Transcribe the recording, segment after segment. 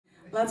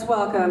Let's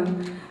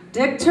welcome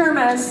Dick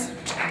Termes.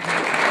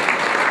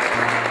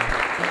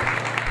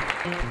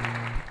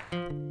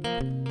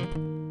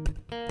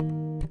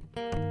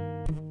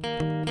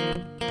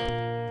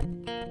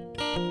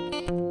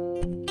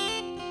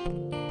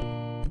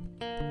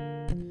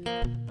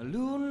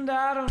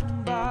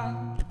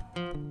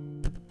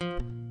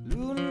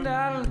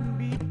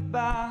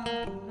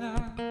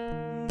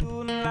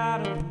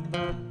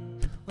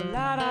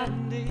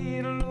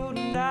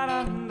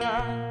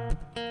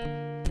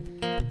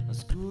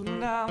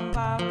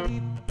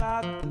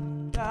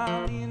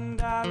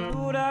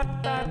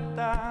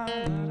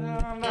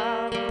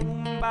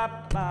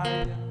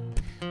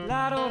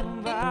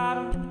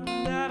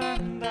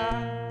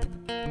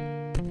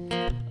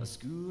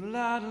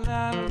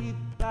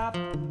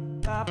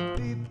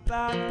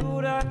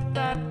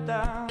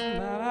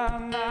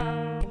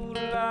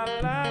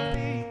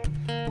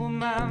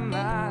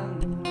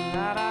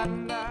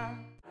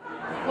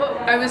 What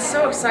I was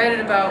so excited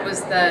about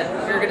was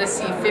that you're going to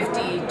see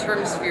 50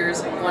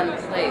 Termespheres in one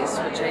place,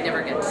 which I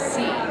never get to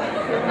see.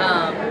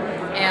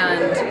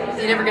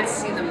 And you never get to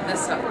see them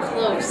this up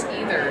close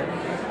either.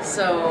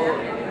 So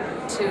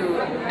to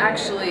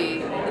actually,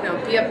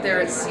 be up there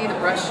and see the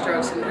brush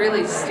strokes and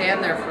really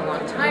stand there for a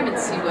long time and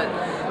see what,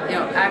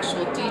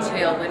 actual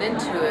detail went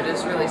into it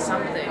is really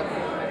something.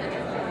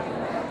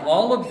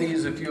 All of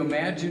these, if you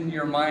imagine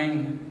your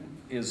mind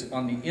is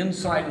on the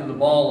inside of the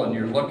ball and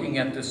you're looking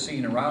at the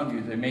scene around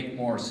you, they make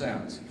more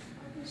sense.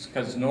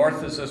 Because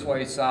north is this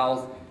way,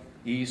 south,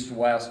 east,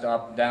 west,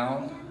 up,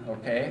 down,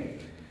 okay?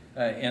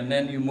 And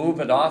then you move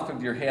it off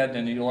of your head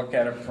and you look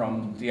at it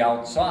from the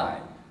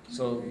outside.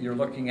 So you're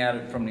looking at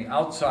it from the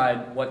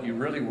outside, what you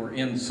really were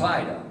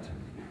inside of.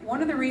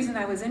 One of the reasons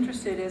I was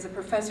interested as a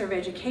professor of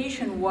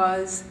education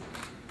was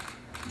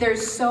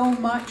there's so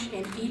much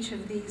in each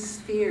of these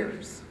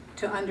spheres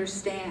to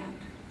understand.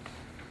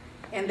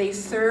 And they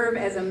serve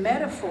as a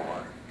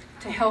metaphor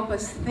to help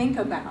us think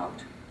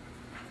about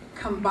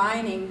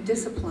combining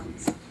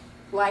disciplines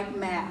like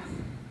math,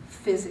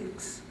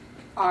 physics,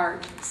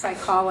 art,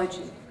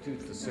 psychology. To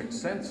the six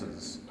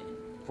senses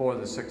for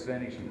the six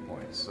vanishing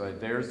points. So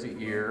there's the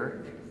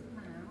ear,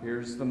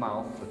 here's the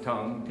mouth, the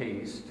tongue,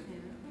 taste,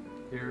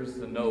 here's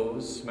the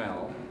nose,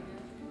 smell,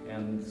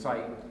 and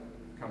sight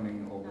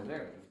coming over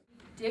there.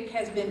 Dick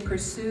has been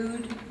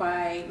pursued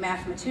by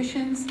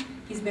mathematicians.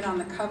 He's been on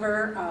the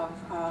cover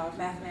of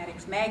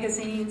mathematics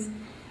magazines.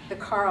 The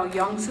Carl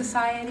Jung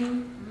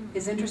Society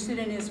is interested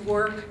in his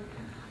work,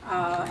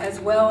 as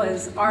well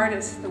as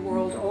artists the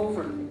world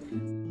over.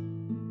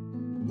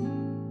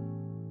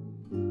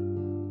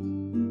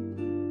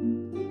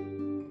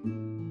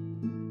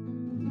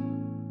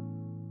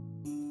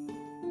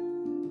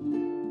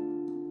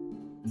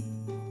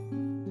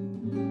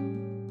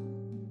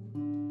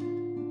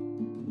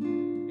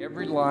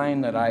 Every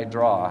line that I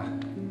draw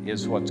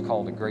is what's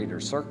called a greater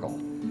circle.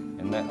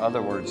 In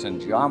other words, in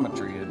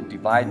geometry, you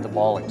divide the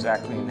ball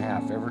exactly in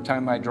half. Every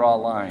time I draw a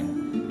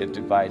line, it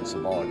divides the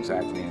ball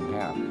exactly in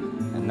half.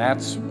 And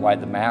that's why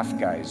the math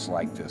guys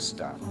like this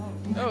stuff.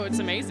 Oh, it's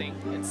amazing.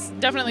 It's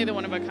definitely the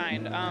one of a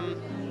kind.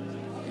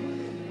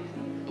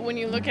 When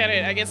you look at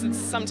it, I guess it's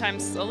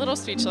sometimes a little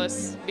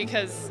speechless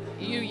because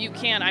you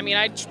can. I mean,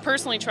 I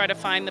personally try to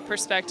find the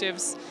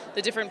perspectives,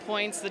 the different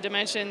points, the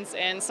dimensions,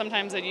 and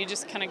sometimes that you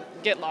just kind of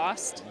get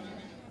lost.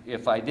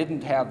 If I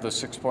didn't have the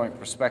 6-point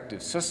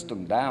perspective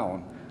system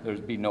down,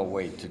 there'd be no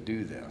way to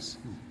do this.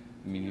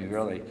 I mean,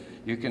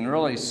 you can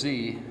really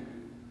see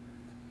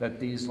that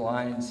these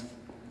lines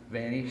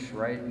vanish,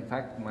 right? In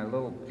fact, my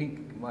little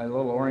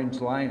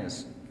orange line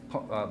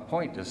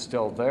point is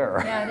still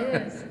there. Yeah,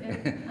 it is.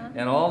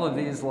 And all of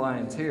these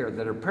lines here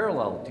that are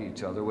parallel to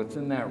each other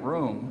within that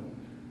room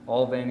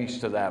all vanish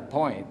to that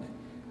point.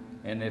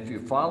 And if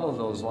you follow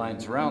those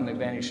lines around, they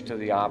vanish to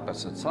the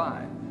opposite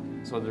side.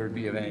 So there'd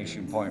be a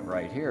vanishing point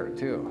right here,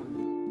 too.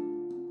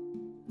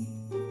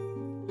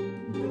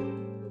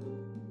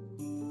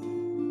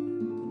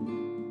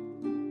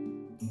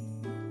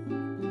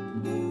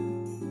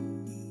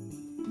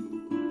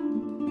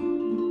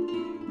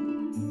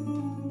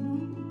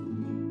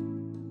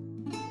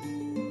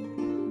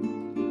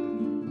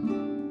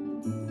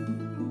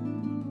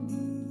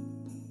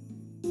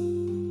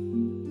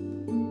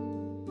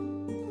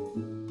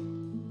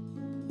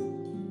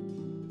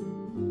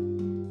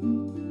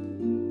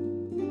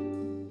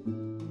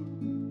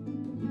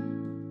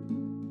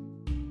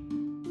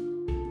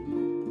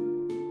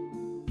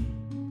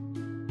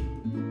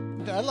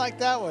 I like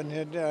that one.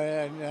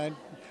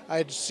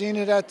 I'd seen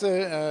it at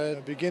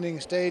the beginning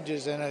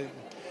stages, and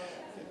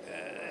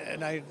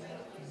I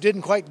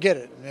didn't quite get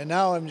it. And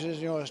now I'm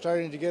just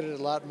starting to get it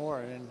a lot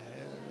more, and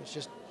it's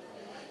just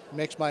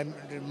makes my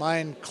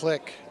mind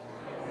click.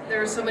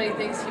 There are so many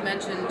things he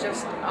mentioned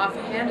just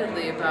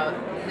offhandedly about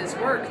his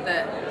work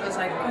that I was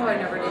like, oh, I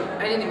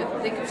didn't even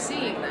think of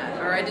seeing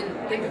that, or I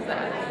didn't think of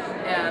that.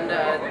 And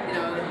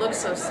it looks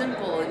so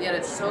simple, and yet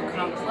it's so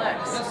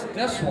complex.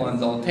 This one,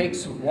 though,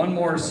 takes one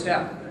more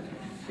step.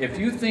 If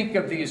you think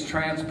of these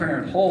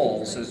transparent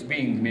holes as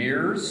being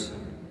mirrors,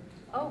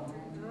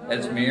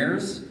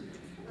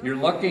 you're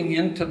looking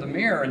into the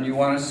mirror and you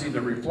want to see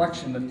the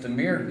reflection that the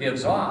mirror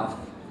gives off,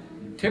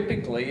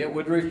 typically it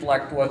would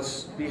reflect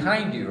what's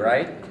behind you,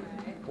 right?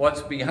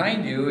 What's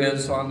behind you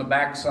is on the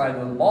back side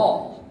of the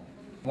ball.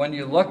 When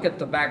you look at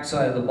the back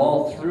side of the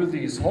ball through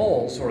these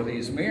holes or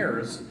these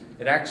mirrors,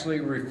 it actually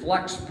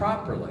reflects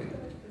properly.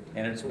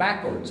 And it's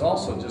backwards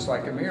also, just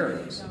like a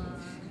mirror is.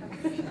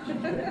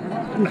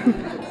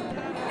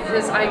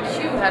 His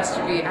IQ has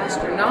to be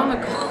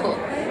astronomical.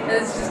 And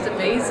it's just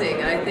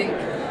amazing.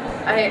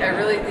 I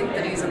really think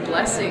that he's a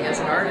blessing as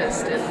an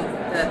artist, and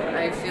that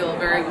I feel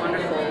very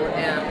wonderful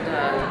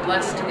and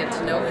blessed to get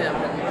to know him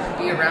and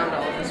be around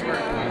all of his work.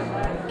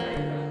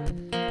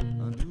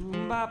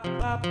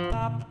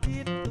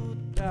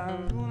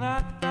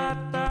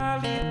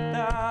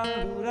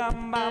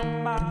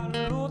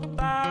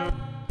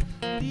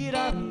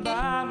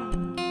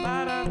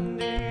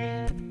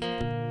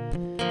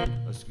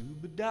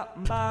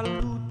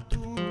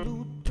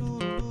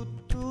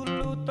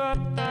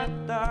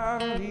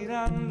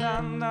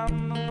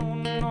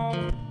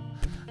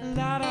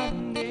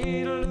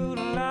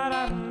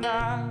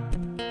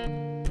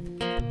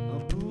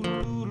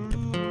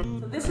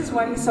 So this is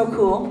why he's so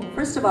cool.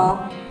 First of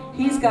all,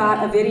 he's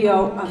got a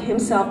video of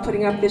himself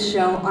putting up this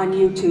show on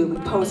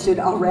YouTube, posted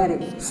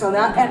already. So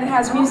that, and it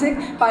has music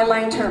by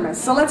Termespheres.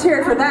 So let's hear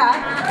it for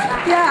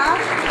that. Yeah.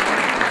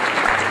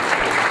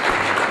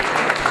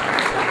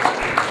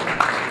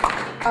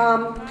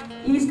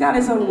 He's got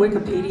his own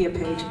Wikipedia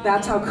page.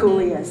 That's how cool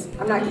he is.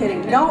 I'm not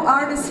kidding. No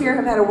artists here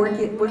have had a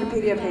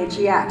Wikipedia page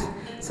yet.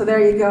 So there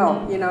you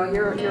go. You know,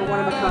 you're one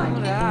of a kind.